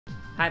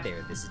Hi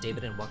there, this is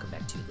David and welcome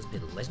back to Let's Play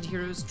the Legend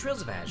Heroes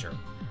Trails of Azure.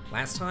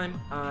 Last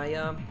time,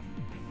 I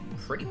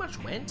pretty much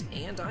went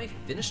and I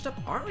finished up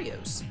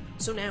Arios.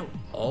 So now,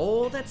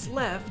 all that's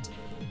left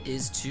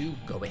is to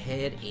go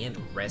ahead and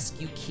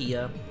rescue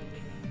Kia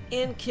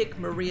and kick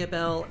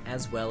Mariabelle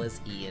as well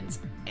as Ian's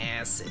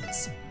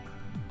asses.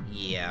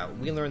 Yeah,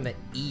 we learned that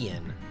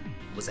Ian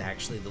was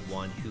actually the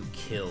one who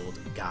killed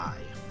Guy.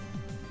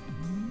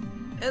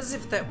 As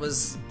if that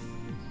was,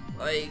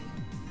 like,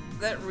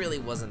 that really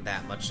wasn't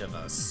that much of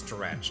a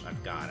stretch,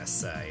 I've gotta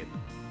say.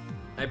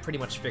 I pretty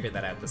much figured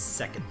that out the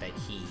second that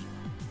he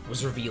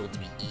was revealed to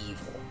be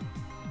evil.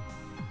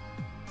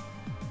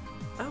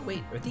 Oh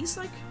wait, are these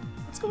like,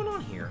 what's going on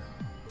here?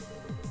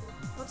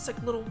 Looks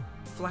like little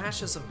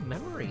flashes of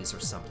memories or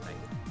something.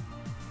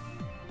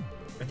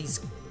 Are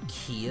these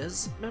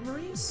Kia's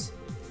memories?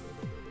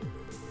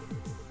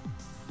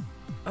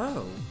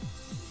 Oh.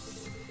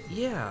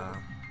 Yeah,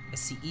 I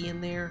see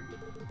Ian there.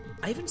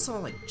 I even saw,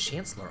 like,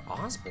 Chancellor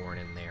Osborne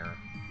in there.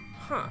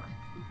 Huh.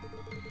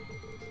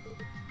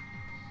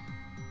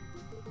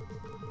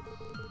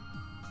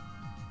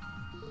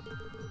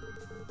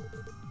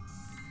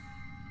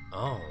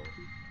 Oh.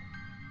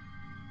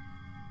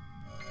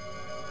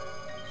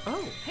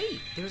 Oh, hey,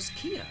 there's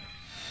Kia.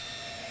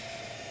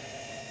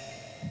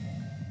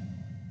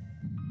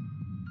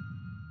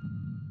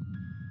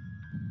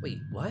 Wait,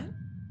 what?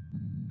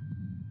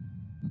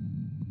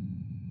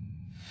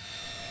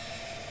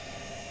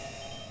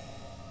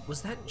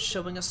 Was that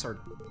showing us our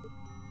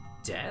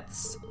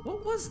deaths?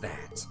 What was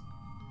that?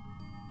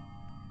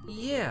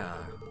 Yeah.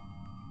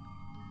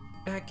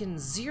 Back in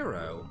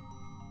Zero.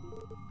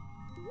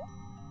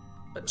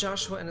 But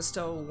Joshua and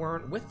Estelle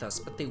weren't with us,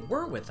 but they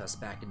were with us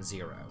back in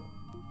Zero.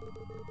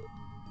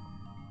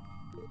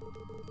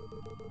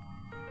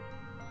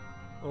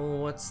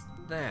 What's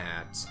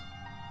that?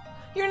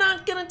 You're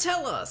not gonna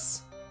tell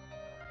us!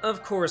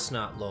 Of course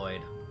not,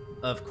 Lloyd.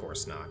 Of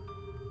course not.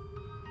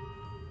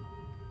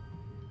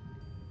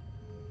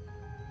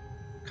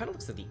 Kind of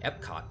looks like the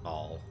Epcot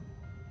ball.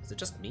 Is it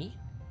just me?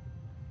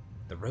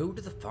 The road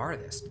to the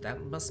farthest.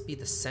 That must be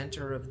the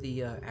center of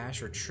the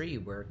Azure tree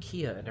where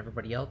Kia and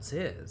everybody else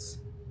is.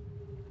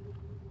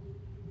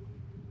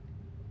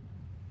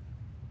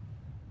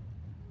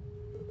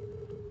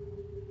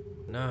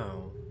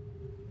 No.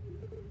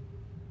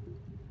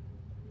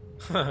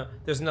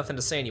 There's nothing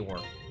to say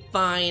anymore.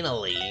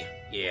 Finally!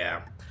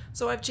 Yeah.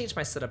 So I've changed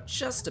my setup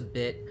just a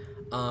bit.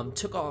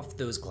 Took off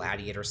those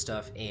gladiator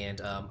stuff,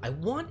 and I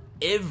want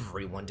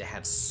everyone to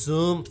have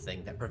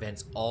something that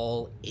prevents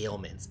all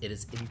ailments. It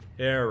is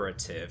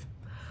imperative.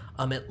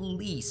 At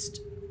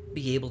least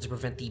be able to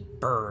prevent the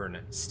burn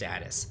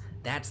status.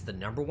 That's the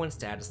 #1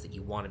 status that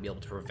you want to be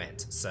able to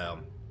prevent. So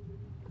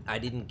I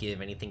didn't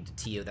give anything to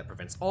Tio that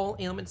prevents all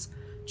ailments,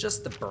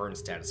 just the burn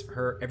status for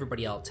her.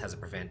 Everybody else has a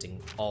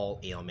preventing all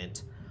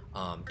ailment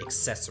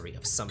accessory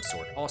of some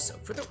sort. Also,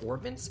 for the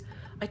orbments,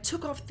 I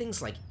took off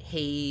things like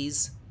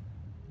haze,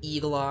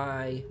 Eagle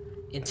Eye,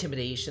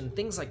 Intimidation,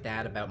 things like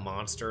that about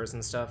monsters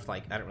and stuff.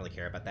 Like, I don't really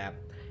care about that.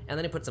 And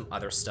then I put some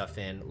other stuff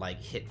in,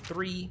 like Hit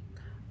 3.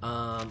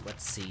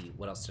 Let's see,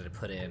 what else did I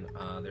put in?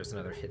 There's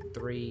another Hit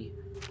 3.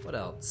 What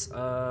else?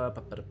 I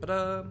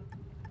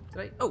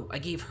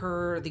gave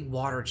her the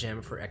Water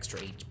Gem for extra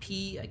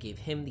HP. I gave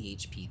him the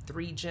HP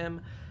 3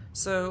 gem.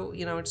 So,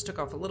 you know, I just took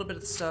off a little bit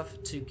of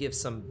stuff to give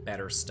some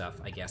better stuff,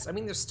 I guess. I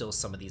mean, there's still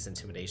some of these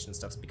Intimidation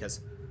stuffs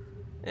because,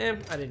 I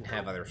didn't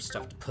have other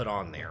stuff to put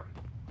on there.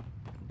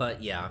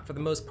 But yeah, for the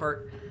most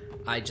part,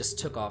 I just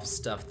took off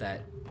stuff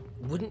that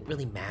wouldn't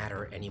really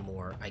matter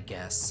anymore, I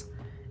guess,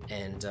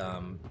 and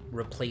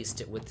replaced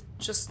it with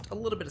just a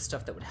little bit of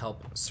stuff that would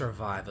help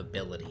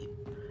survivability.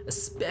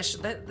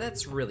 Especially,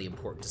 that's really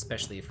important,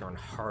 especially if you're on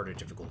harder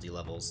difficulty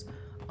levels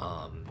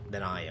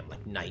than I am,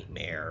 like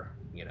Nightmare,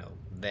 you know,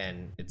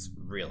 then it's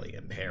really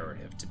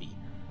imperative to be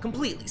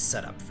completely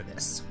set up for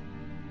this.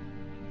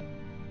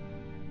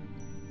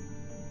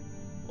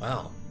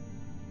 Well,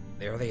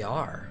 there they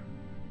are.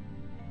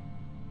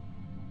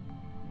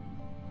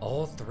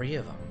 All three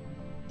of them.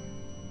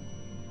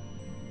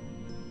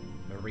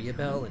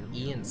 Mariabelle and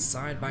Ian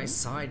side by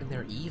side in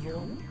their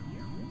evil,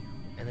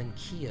 and then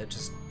Kia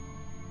just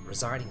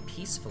residing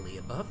peacefully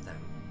above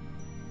them.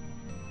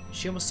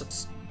 She almost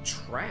looks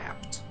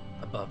trapped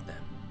above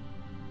them.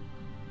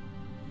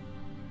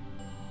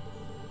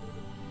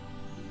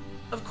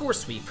 Of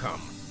course we've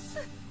come.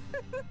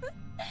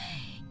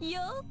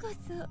 ようこ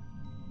そ。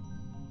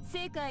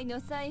世界の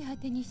最果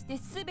てにして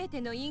全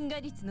ての因果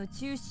律の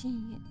中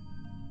心へ。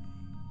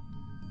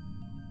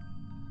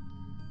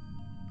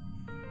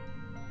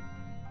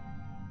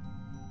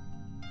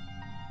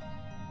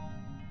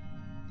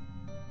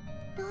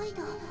ロイ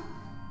ド、エ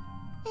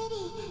リ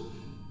ー、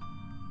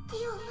ティ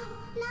オ、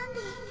ランデ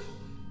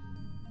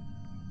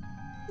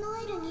ィ、ノエ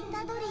ルに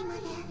たどりま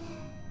で。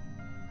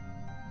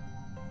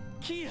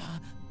キア。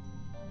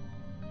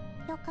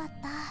よかっ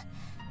た。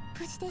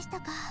無事でし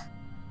たか。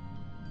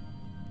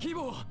キ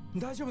ボ、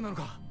大丈夫なの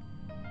か。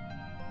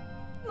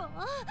もう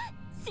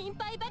心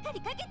配ばかり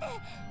かけて。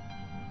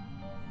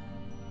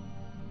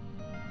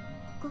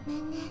ごめ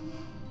んね。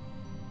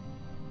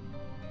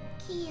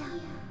キーヤ、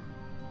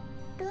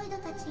ロイド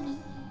たちに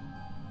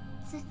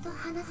ずっと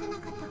話せな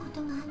かったこ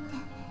とがあって。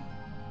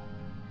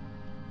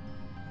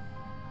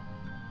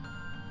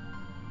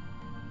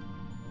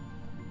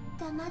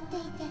黙ってい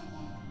て、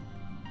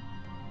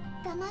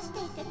騙して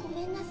いてご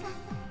めんなさい。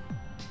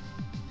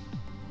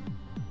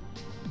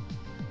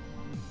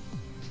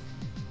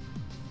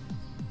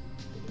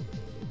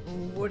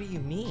What do you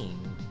mean?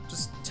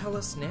 Just tell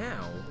us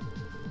now.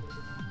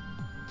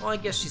 Well, I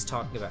guess she's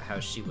talking about how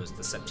she was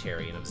the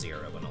Septarian of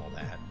Zero and all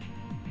that.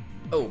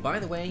 Oh, by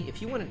the way,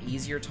 if you want an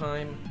easier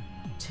time,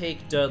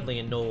 take Dudley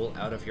and Noel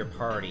out of your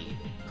party.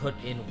 Put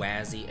in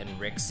Wazzy and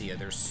Rixia,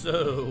 they're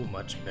so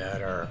much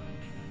better.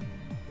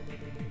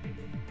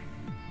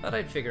 But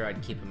I'd figure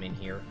I'd keep them in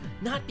here.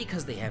 Not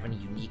because they have any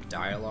unique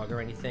dialogue or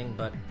anything,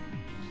 but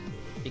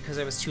because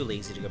I was too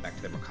lazy to go back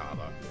to the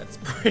Merkaba. That's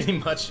pretty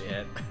much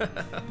it.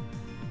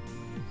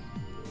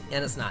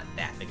 And it's not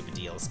that big of a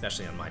deal,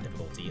 especially on my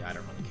difficulty. I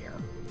don't really care.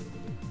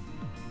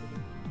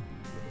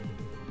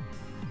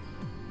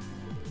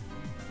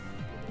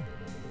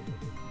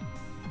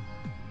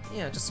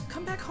 Yeah, just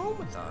come back home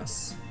with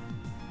us.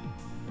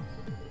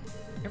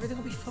 Everything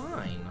will be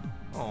fine.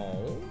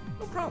 Oh,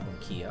 no problem,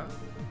 Kia.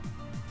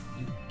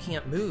 You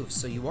can't move,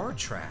 so you are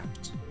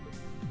trapped.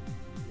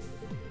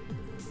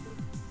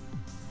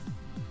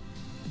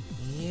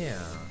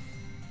 Yeah.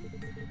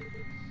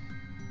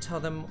 Tell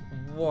them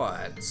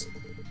what?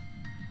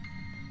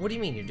 What do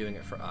you mean you're doing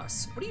it for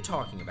us? What are you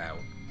talking about?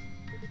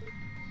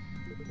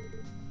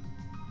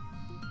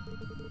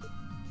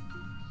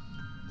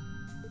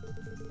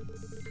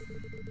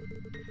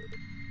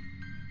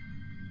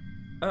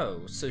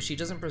 Oh, so she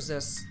doesn't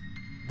possess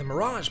the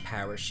Mirage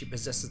powers, she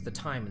possesses the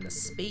time and the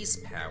space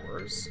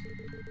powers.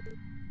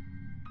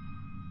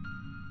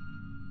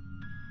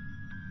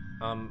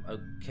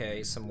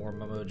 Okay, some more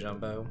mumbo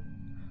jumbo.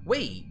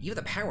 Wait, you have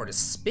the power to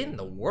spin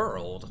the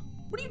world?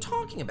 What are you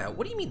talking about?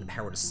 What do you mean the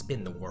power to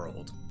spin the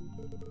world?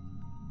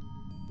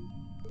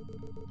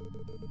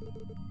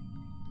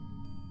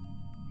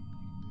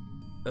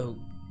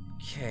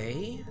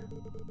 Okay.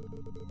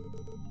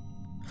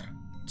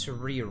 To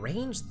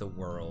rearrange the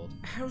world?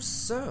 How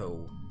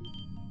so?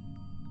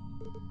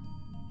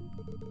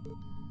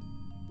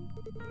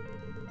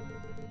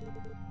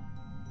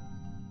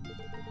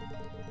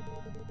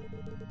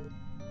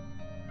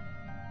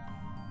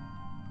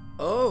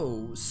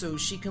 Oh, so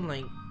she can,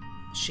 like,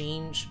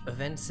 change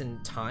events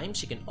in time?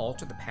 She can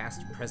alter the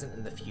past, present,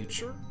 and the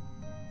future?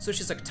 So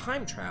she's like a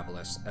time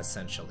traveler,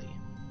 essentially.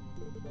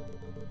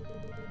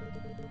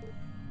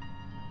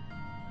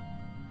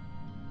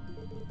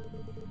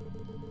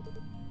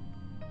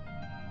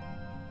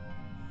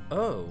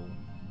 Oh.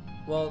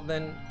 Well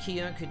then,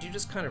 Kia, could you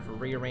just kind of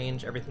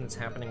rearrange everything that's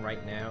happening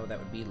right now? That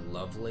would be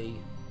lovely.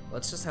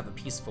 Let's just have a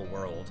peaceful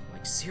world.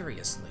 Like,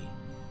 seriously.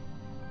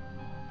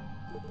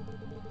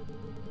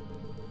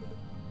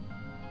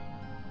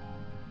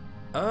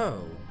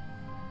 Oh.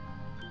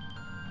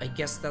 I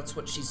guess that's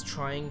what she's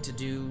trying to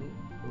do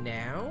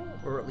now?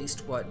 Or at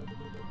least what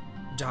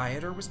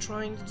Dieter was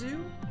trying to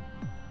do?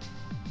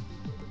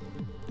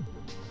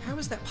 How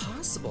is that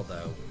possible,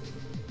 though?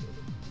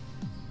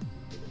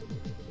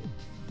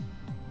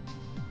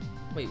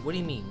 Wait, what do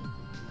you mean?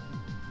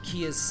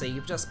 Kia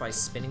saved us by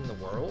spinning the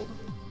world?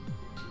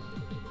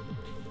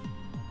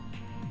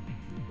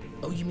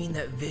 Oh, you mean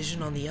that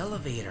vision on the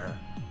elevator?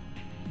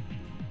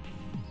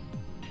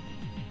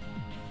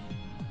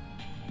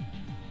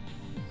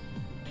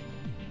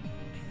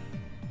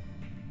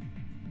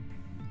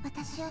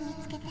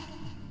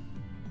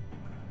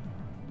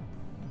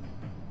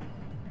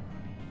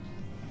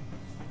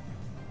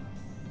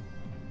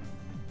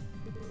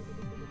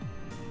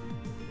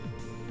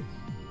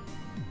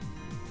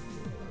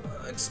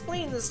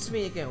 Explain this to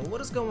me again. What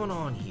is going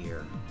on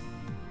here?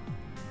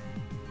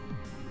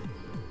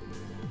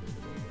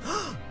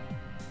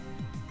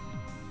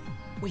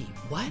 Wait,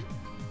 what?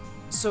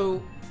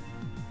 So,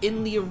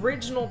 in the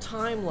original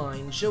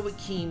timeline,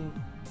 Joachim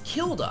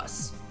killed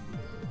us.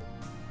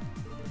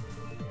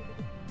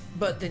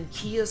 But then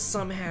Kia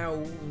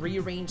somehow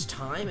rearranged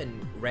time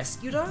and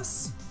rescued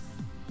us?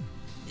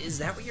 Is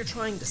that what you're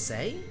trying to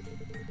say?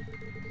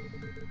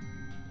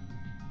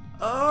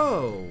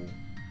 Oh.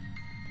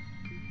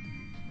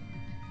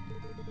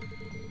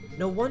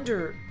 No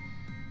wonder...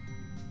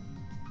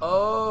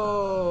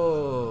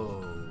 Oh.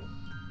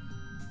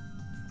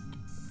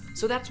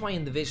 So that's why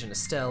in the vision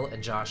Estelle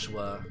and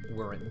Joshua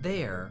weren't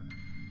there.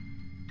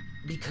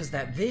 Because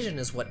that vision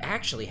is what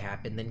actually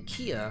happened. Then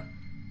Kia,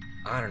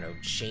 I don't know,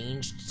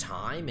 changed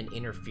time and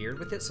interfered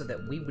with it so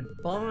that we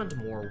would bond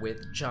more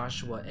with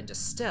Joshua and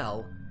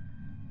Estelle.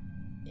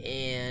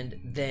 And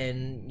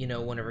then, you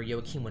know, whenever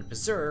Joachim went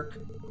berserk,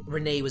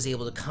 Renee was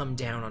able to come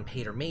down on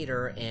Pater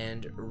Mater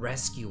and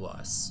rescue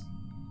us.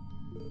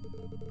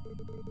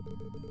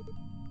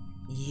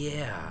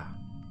 Yeah.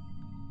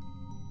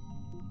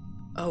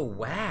 Oh,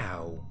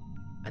 wow.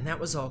 And that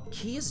was all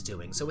Kia's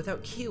doing, so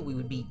without Kia we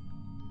would be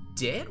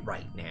dead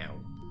right now.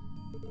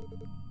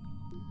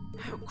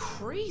 How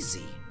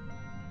crazy.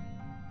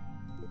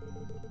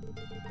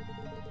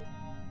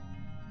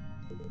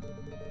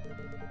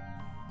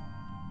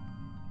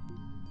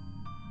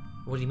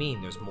 What do you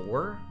mean? There's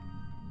more?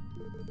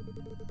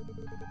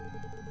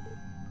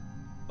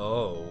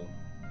 Oh.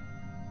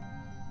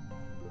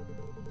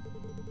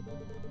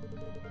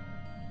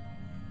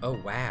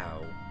 Oh,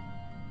 wow.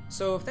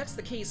 So if that's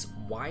the case,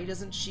 why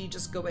doesn't she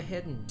just go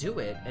ahead and do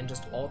it and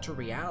just alter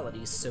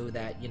reality so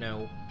that, you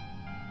know,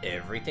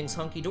 everything's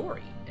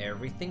hunky-dory,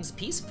 everything's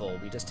peaceful,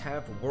 we just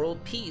have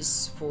world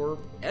peace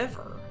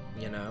forever,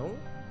 you know?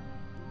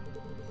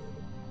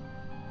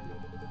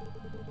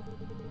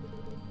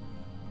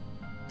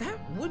 That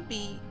would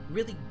be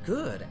really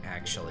good,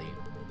 actually.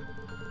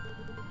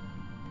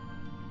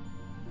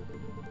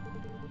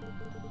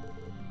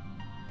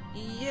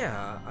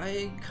 Yeah,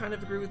 I kind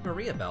of agree with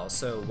Maria Bell,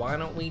 so why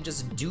don't we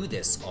just do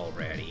this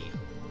already?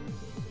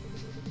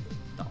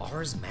 The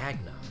Ars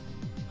Magna.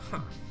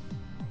 Huh.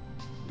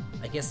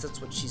 I guess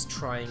that's what she's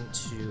trying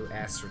to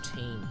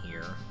ascertain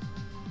here.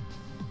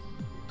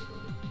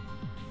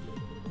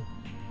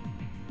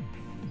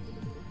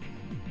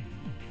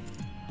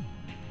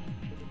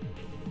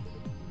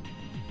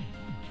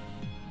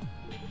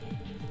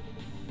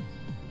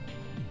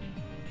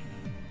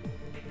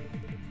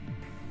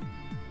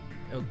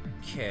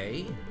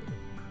 Okay.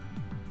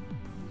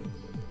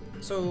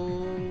 So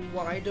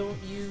why don't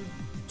you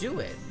do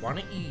it? Why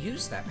don't you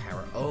use that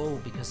power? Oh,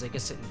 because I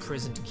guess it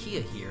imprisoned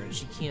Kia here and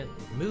she can't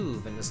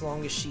move, and as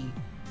long as she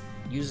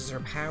uses her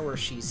power,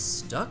 she's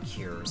stuck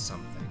here or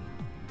something.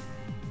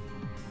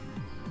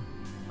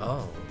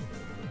 Oh.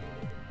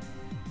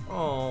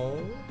 Oh,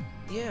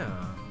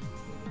 yeah.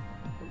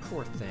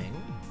 Poor thing.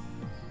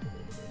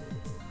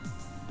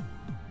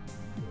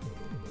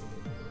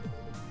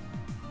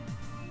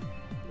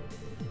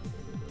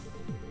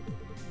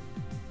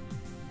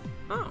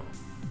 Oh,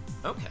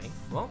 okay.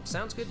 Well,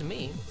 sounds good to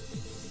me.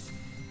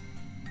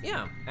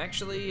 Yeah,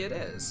 actually it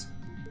is.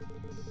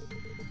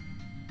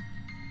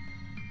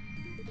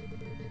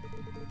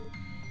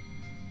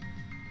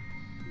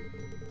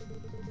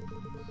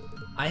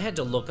 I had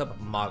to look up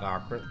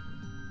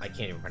I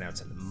can't even pronounce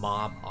it.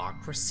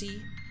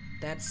 Mobocracy?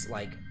 That's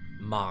like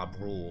mob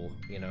rule,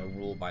 you know,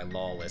 rule by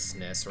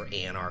lawlessness or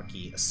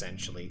anarchy,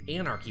 essentially.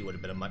 Anarchy would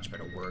have been a much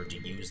better word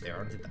to use there. I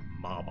don't think that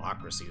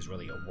mobocracy is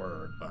really a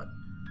word, but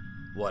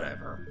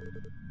whatever.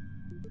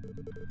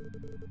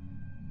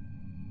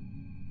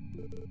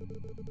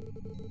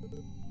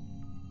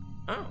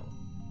 Oh.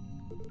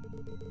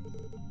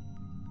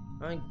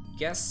 I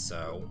guess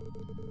so.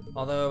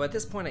 Although, at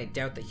this point, I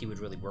doubt that he would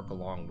really work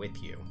along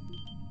with you.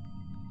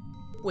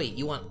 Wait,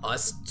 you want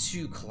us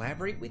to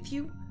collaborate with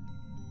you?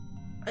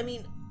 I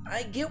mean,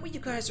 I get what you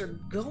guys are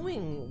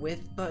going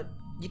with, but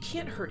you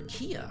can't hurt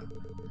Kia.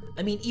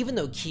 I mean, even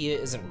though Kia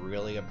isn't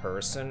really a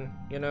person,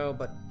 you know,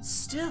 but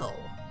still.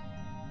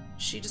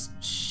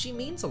 She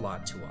means a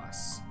lot to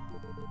us.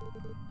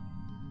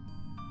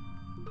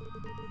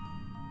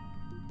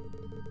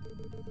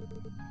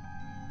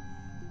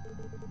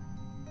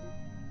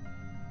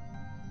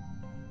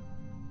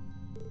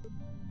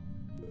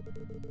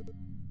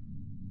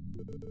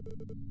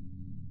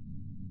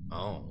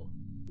 Oh.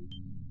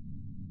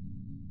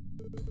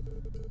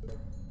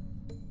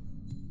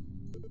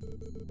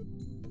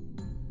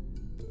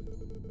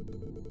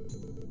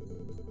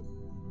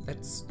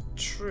 That's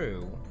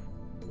true.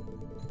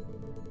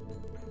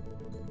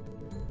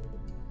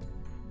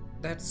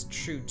 That's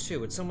true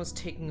too. It's almost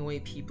taking away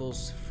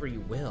people's free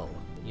will,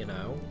 you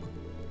know?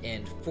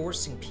 And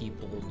forcing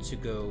people to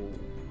go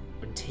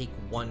and take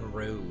one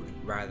road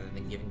rather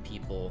than giving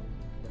people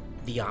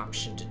the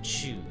option to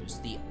choose,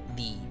 the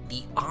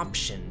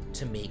option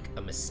to make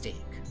a mistake,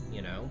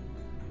 you know?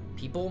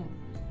 People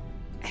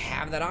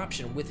have that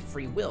option with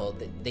free will,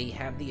 that they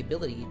have the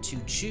ability to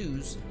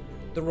choose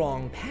the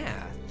wrong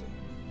path.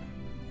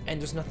 And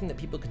there's nothing that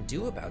people can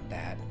do about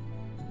that.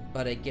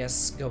 But I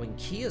guess going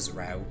Kia's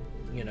route,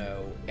 you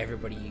know,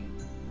 everybody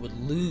would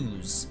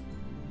lose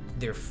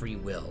their free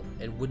will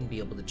and wouldn't be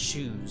able to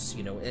choose,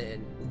 you know,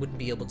 and wouldn't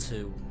be able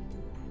to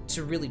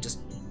really just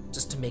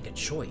to make a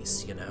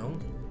choice, you know?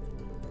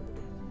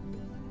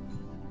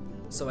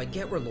 So I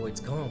get where Lloyd's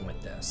going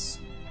with this.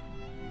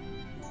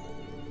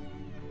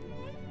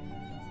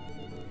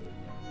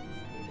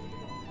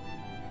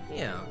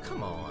 Yeah,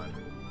 come on.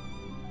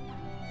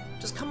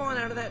 Just come on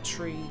out of that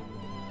tree,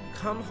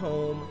 come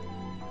home,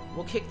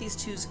 we'll kick these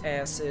two's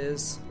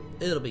asses,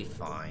 it'll be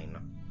fine.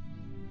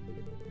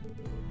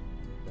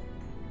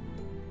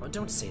 Oh,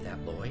 don't say that,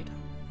 Lloyd.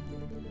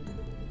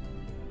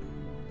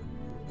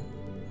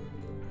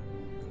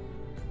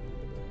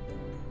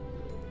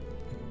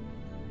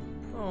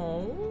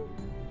 Oh,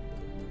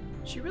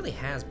 she really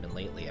has been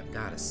lately, I've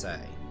gotta say.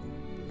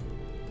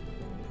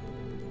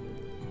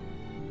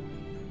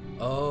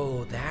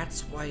 Oh,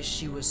 that's why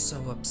she was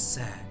so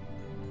upset.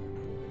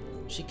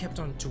 She kept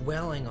on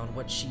dwelling on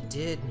what she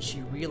did, and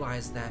she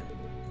realized that,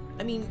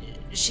 I mean,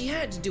 she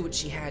had to do what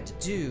she had to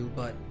do,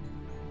 but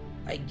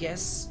I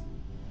guess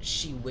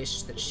she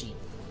wished that she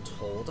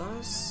told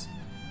us?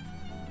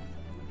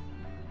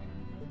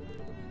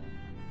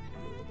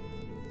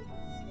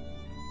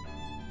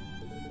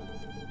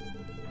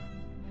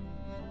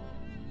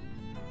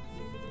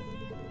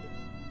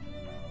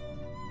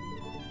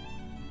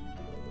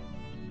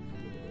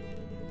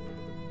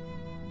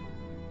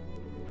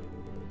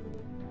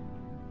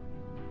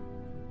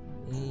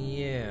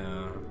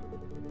 Yeah.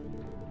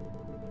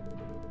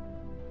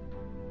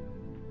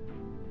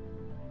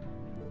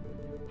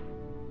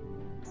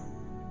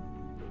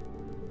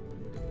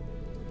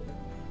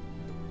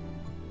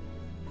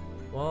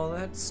 Well,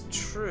 that's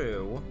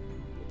true.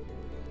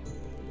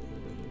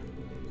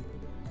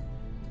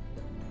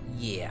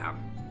 Yeah,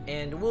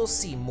 and we'll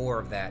see more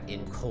of that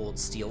in Cold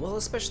Steel. Well,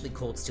 especially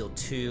Cold Steel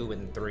 2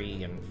 and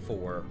 3 and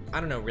 4. I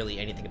don't know really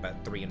anything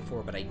about 3 and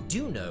 4, but I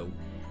do know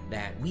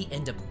that we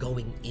end up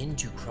going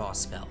into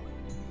Crossbell.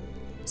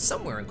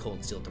 Somewhere in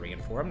Cold Steel 3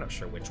 and 4, I'm not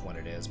sure which one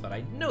it is, but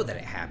I know that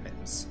it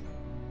happens.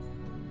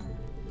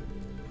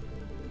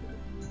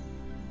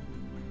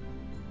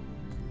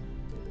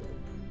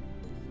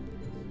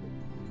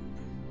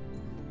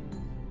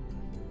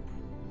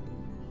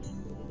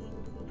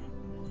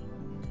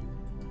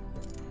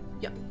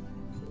 Yep.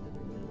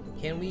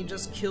 Can we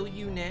just kill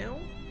you now?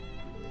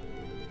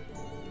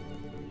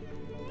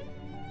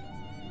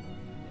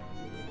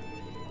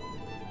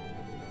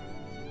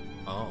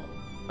 Oh.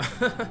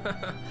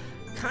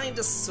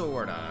 Kinda,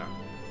 sorta.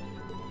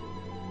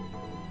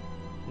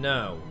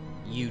 No,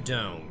 you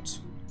don't.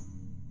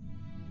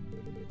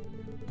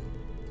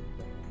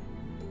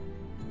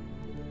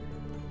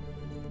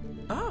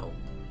 Oh.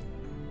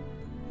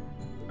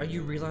 Are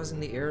you realizing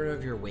the error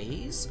of your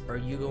ways? Are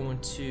you going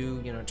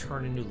to,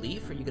 turn a new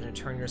leaf? Are you going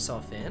to turn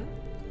yourself in?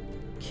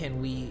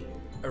 Can we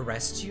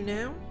arrest you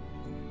now?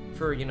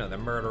 For, the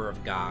murder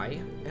of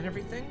Guy and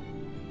everything?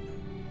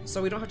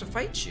 So we don't have to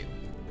fight you.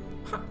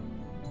 Huh.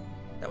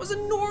 That was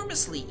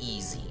enormously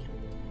easy.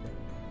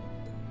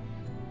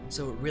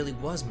 So it really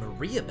was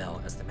Maria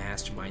Bell as the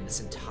mastermind this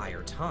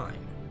entire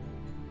time.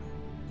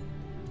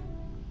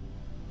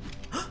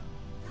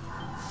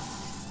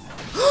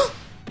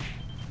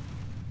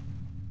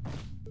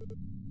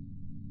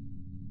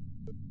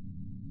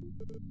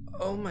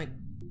 Oh my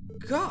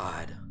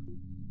god.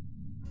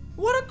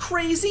 What a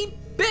crazy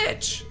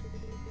bitch!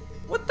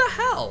 What the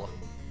hell?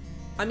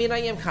 I mean, I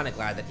am kind of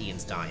glad that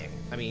Ian's dying.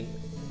 I mean,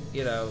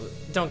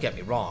 don't get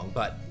me wrong,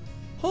 but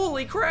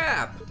holy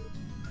crap!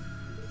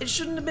 It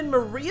shouldn't have been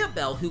Maria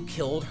Bell who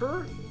killed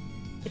her.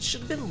 It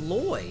should have been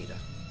Lloyd.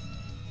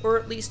 Or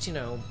at least,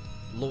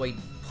 Lloyd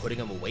putting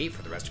him away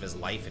for the rest of his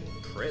life in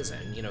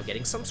prison,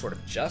 getting some sort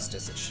of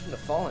justice. It shouldn't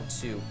have fallen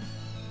to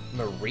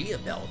Maria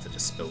Bell to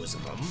dispose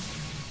of him.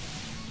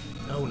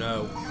 Oh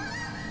no.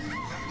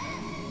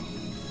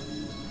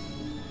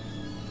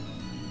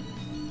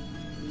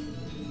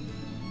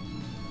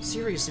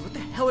 Seriously, what the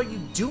hell are you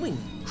doing,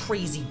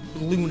 crazy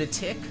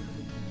lunatic?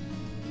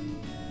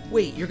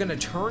 Wait, you're gonna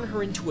turn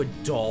her into a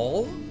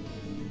doll?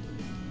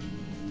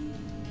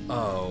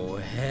 Oh,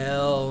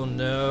 hell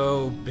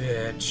no,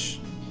 bitch.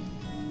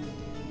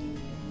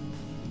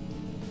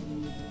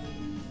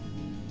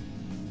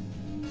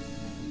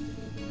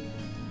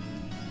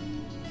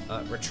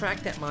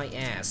 Retract that my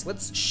ass.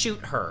 Let's shoot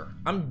her.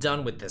 I'm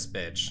done with this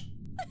bitch.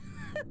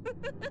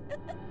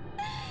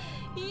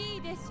 い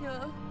いでしょ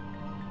う。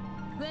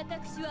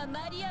私は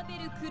マリアベ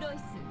ル・クロイ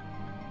ス。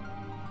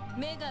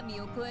女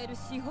神を超える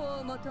司法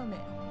を求め、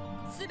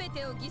すべ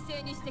てを犠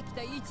牲にしてき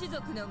た一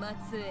族の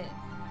末裔。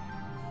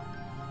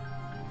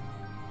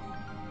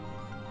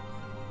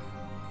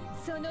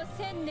その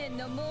1000年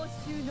の猛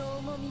襲の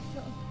重み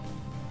と、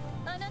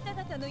あなた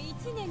方の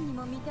1年に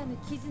も満たぬ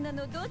絆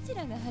のどち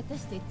らが果た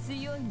して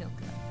強いのか。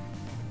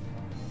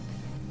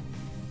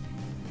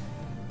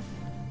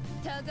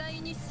互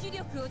いに視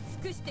力を尽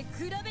くして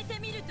比べて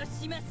みると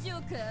しましょ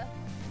うか。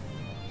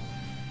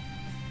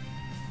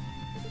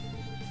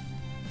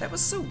That was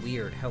so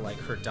weird how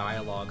her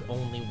dialogue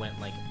only went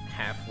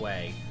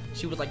halfway.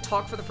 She would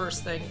talk for the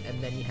first thing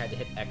and then you had to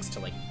hit X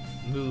to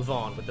move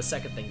on with the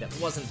second thing that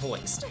wasn't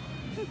voiced.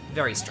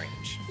 Very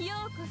strange. よ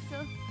うこそ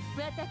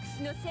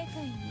私の世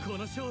界に。この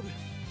勝負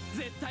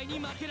絶対に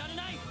負けられ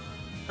ない。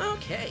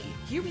 Okay,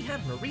 here we have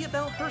Maria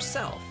Bell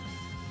herself.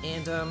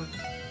 And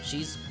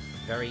she's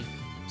very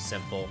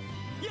simple.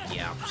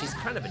 Yeah, she's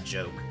kind of a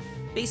joke.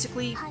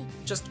 Basically,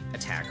 just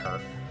attack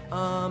her.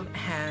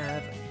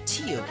 Have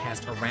Tio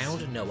cast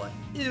around Noah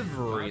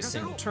every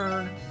single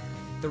turn.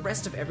 The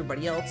rest of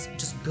everybody else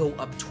just go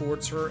up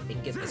towards her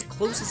and get as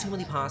close as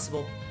humanly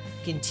possible,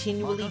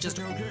 continually just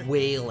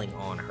wailing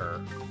on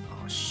her.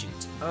 Oh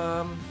shoot.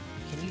 Can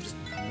you just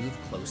move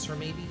closer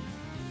maybe?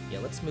 Yeah,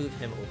 let's move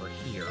him over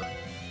here.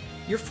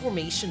 Your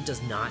formation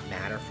does not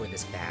matter for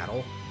this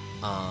battle,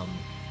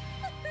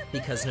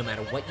 because no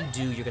matter what you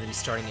do, you're going to be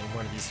starting in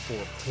one of these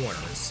four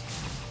corners.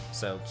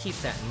 So keep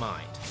that in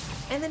mind.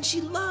 And then she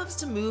loves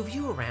to move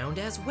you around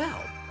as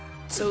well.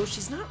 So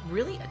she's not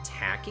really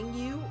attacking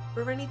you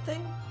or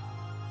anything.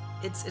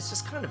 It's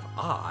just kind of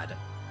odd.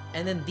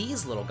 And then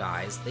these little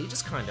guys, they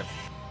just kind of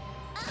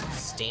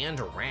stand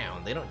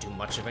around. They don't do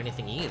much of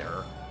anything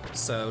either.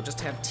 So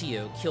just have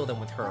Tio kill them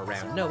with her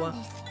around Noah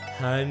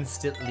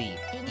constantly,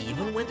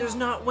 even when there's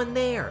not one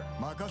there.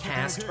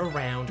 Cast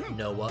around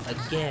Noah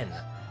again,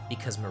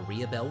 because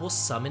Maria Bell will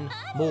summon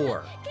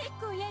more.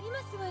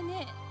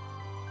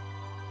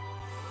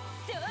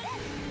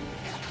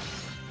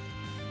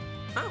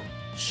 Oh,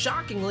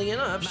 Shockingly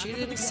enough, she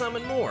didn't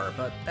summon more,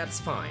 but that's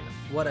fine.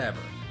 Whatever.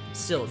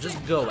 Still,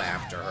 just go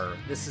after her.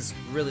 This is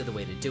really the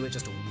way to do it.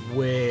 Just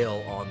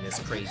wail on this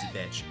crazy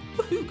bitch.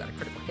 Woohoo! Got a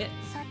critical hit.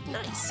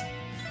 Nice.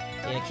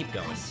 Yeah, keep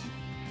going.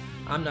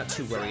 I'm not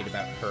too worried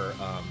about her,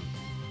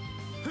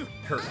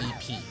 her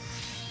EP.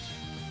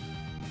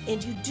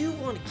 And you do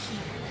want to keep...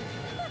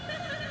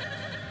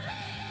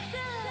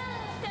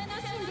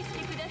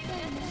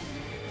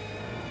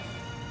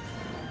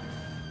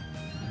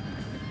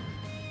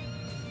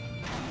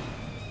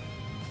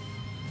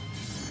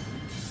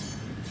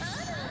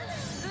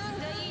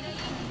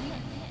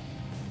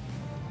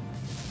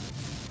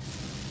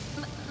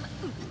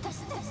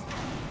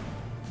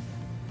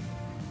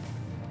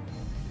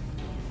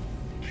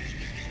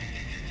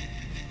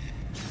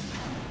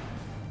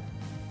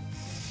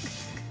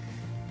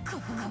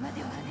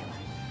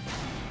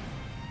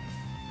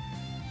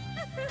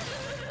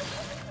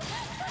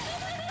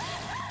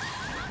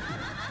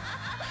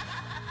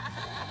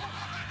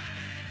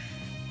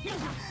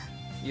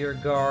 your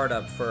guard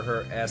up for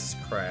her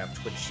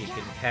S-Craft, which she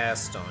can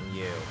cast on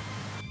you.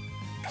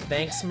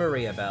 Thanks,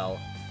 Maria Bell.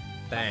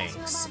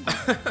 Thanks.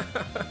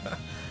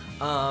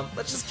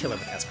 Let's just kill her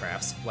with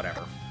S-Crafts.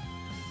 Whatever.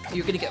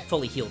 You're gonna get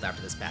fully healed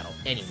after this battle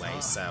anyway,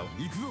 so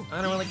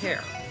I don't really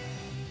care.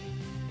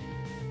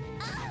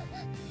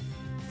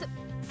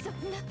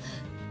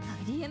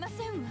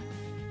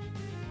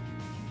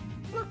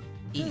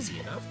 Easy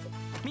enough.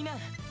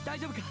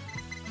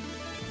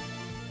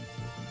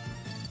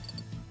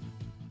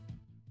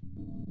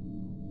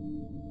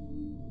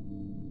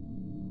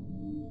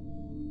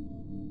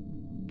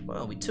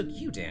 Well, we took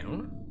you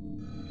down.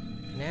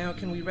 Now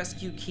can we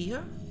rescue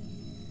Kia?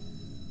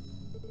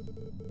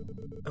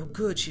 Oh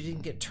good, she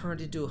didn't get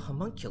turned into a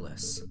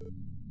homunculus.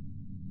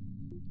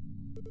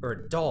 Or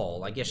a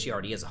doll. I guess she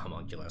already is a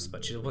homunculus,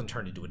 but she wasn't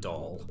turned into a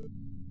doll.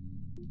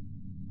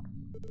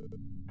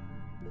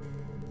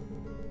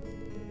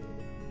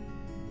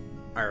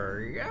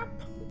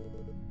 Yep.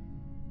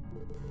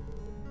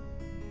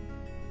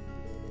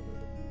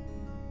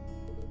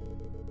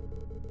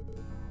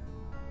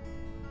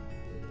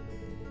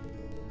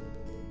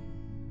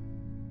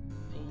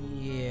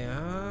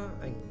 Yeah,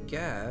 I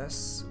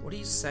guess. What are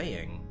you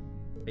saying?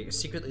 That you're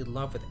secretly in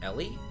love with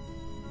Ellie?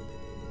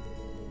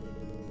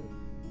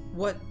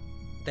 What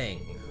thing?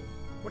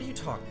 What are you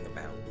talking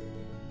about?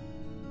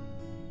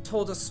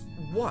 Told us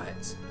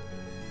what?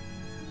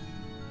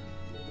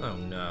 Oh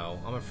no,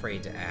 I'm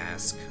afraid to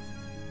ask.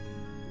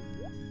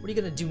 What are you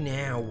gonna do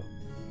now?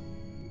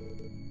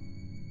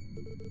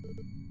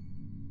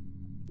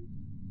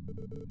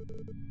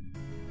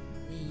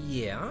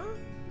 Yeah?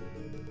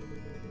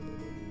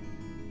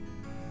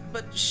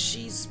 But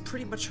she's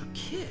pretty much her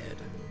kid.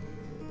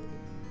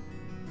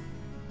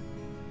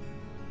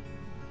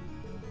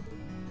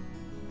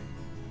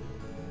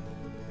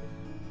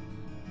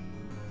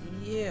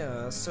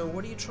 Yeah, so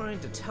what are you trying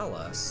to tell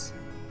us?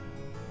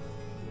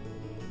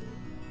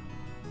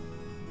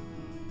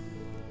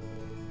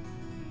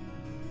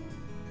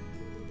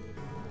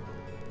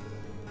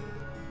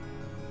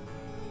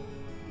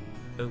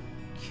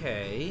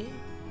 Okay.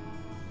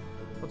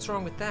 What's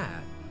wrong with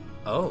that?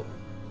 Oh.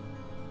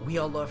 We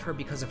all love her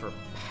because of her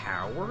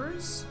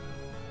powers?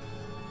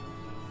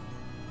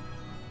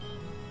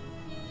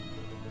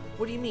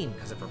 What do you mean,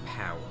 because of her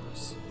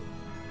powers?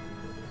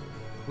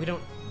 We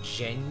don't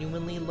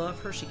genuinely love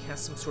her? She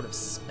cast some sort of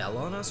spell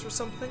on us or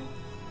something?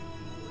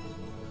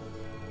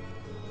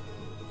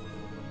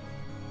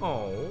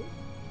 Oh.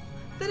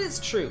 That is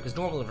true, because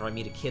normally when I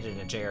meet a kid in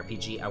a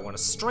JRPG, I want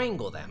to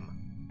strangle them.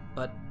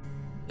 But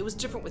it was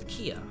different with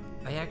Kia.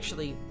 I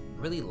actually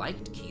really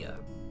liked Kia.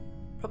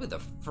 Probably the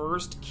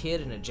first kid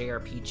in a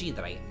JRPG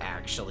that I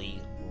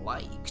actually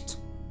liked.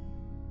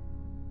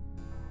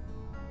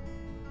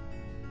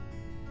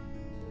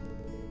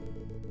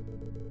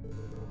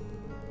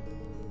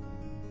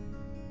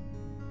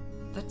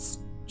 That's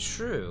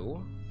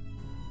true.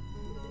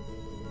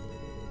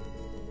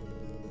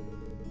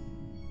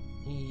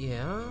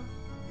 Yeah?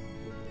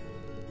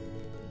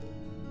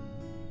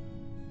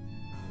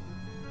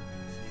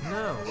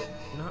 No,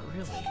 not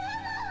really.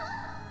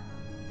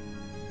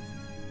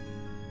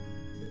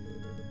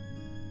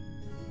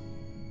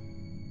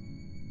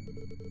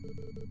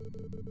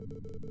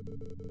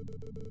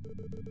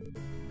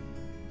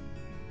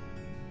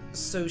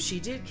 So she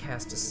did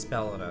cast a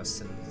spell on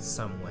us in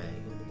some way.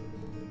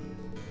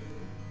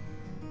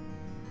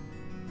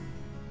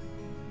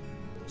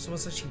 It's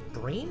almost like she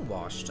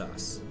brainwashed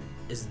us.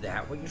 Is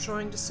that what you're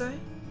trying to say?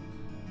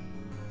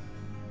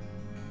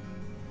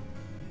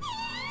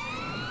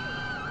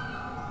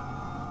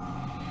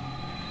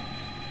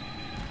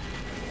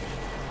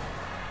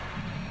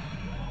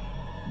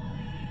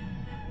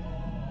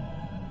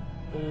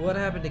 What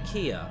happened to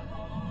Kia?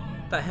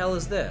 The hell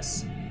is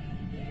this?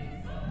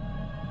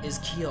 Is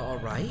Kia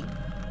alright?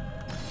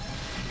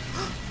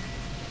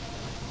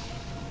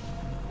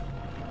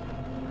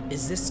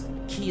 Is this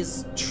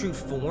Kia's true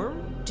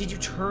form? Did you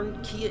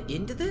turn Kia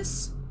into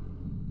this?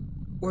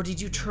 Or did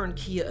you turn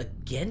Kia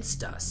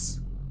against us?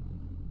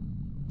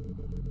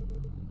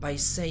 by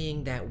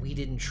saying that we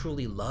didn't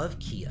truly love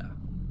Kia.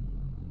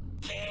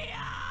 Kia!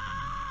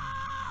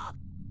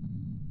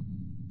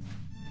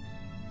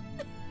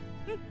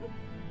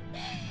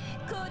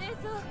 これ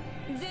ぞ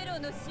ゼロ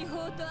の司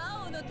法と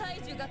青の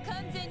大樹が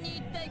完全に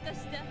一体化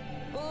した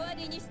終わ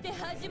りにして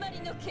始ま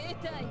りの形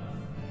態。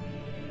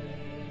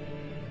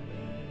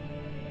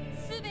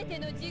全て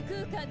の時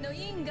空間の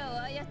因果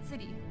を操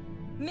り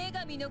女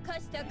神の課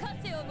したカ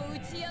セオも打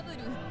ち破る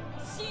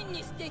真に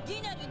して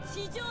義なる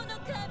地上の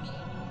神。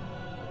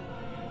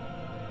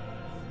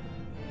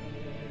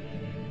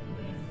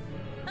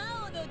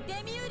青の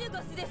デミウルゴ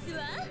スです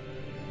わ。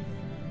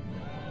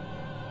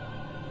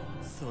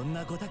そん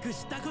なごたく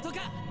したこと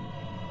か。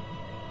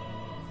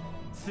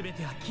全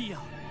てはキーヤ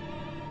を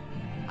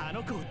あ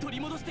の子を取り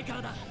戻してか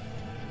らだ。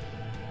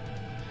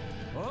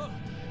お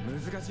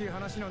難しい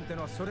話なんて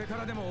のはそれか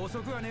らでも遅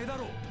くはねえだ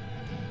ろう。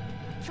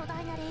巨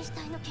大な霊視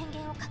体の権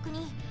限を確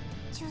認。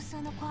中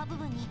枢のコア部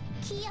分に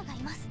キーヤがい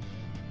ます。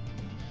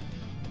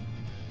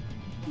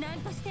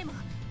何としても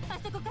あ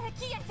そこから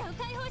キーヤちゃんを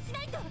解放し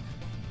ないと。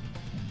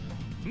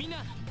みんな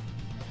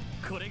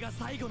これが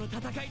最後の戦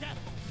いだ。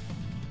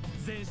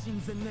全身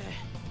全霊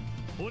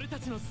俺た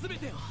ちの全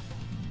てを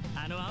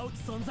あの青き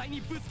存在に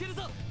ぶつける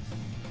ぞ。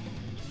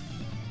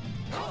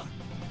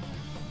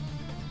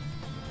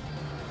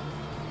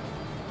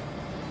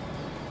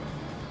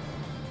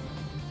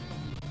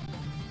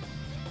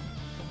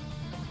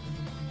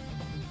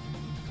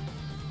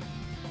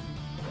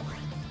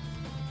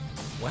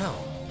Well,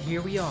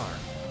 here we are.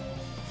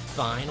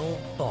 Final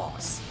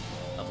boss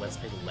of Let's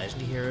Play the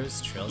Legendary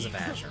Heroes Trails of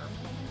Azure.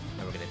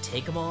 And we're going to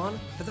take them on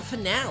for the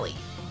finale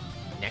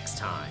next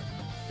time.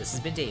 This has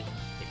been David.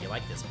 If you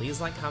like this,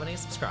 please like, comment, and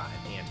subscribe.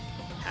 And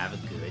have a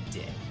good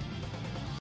day.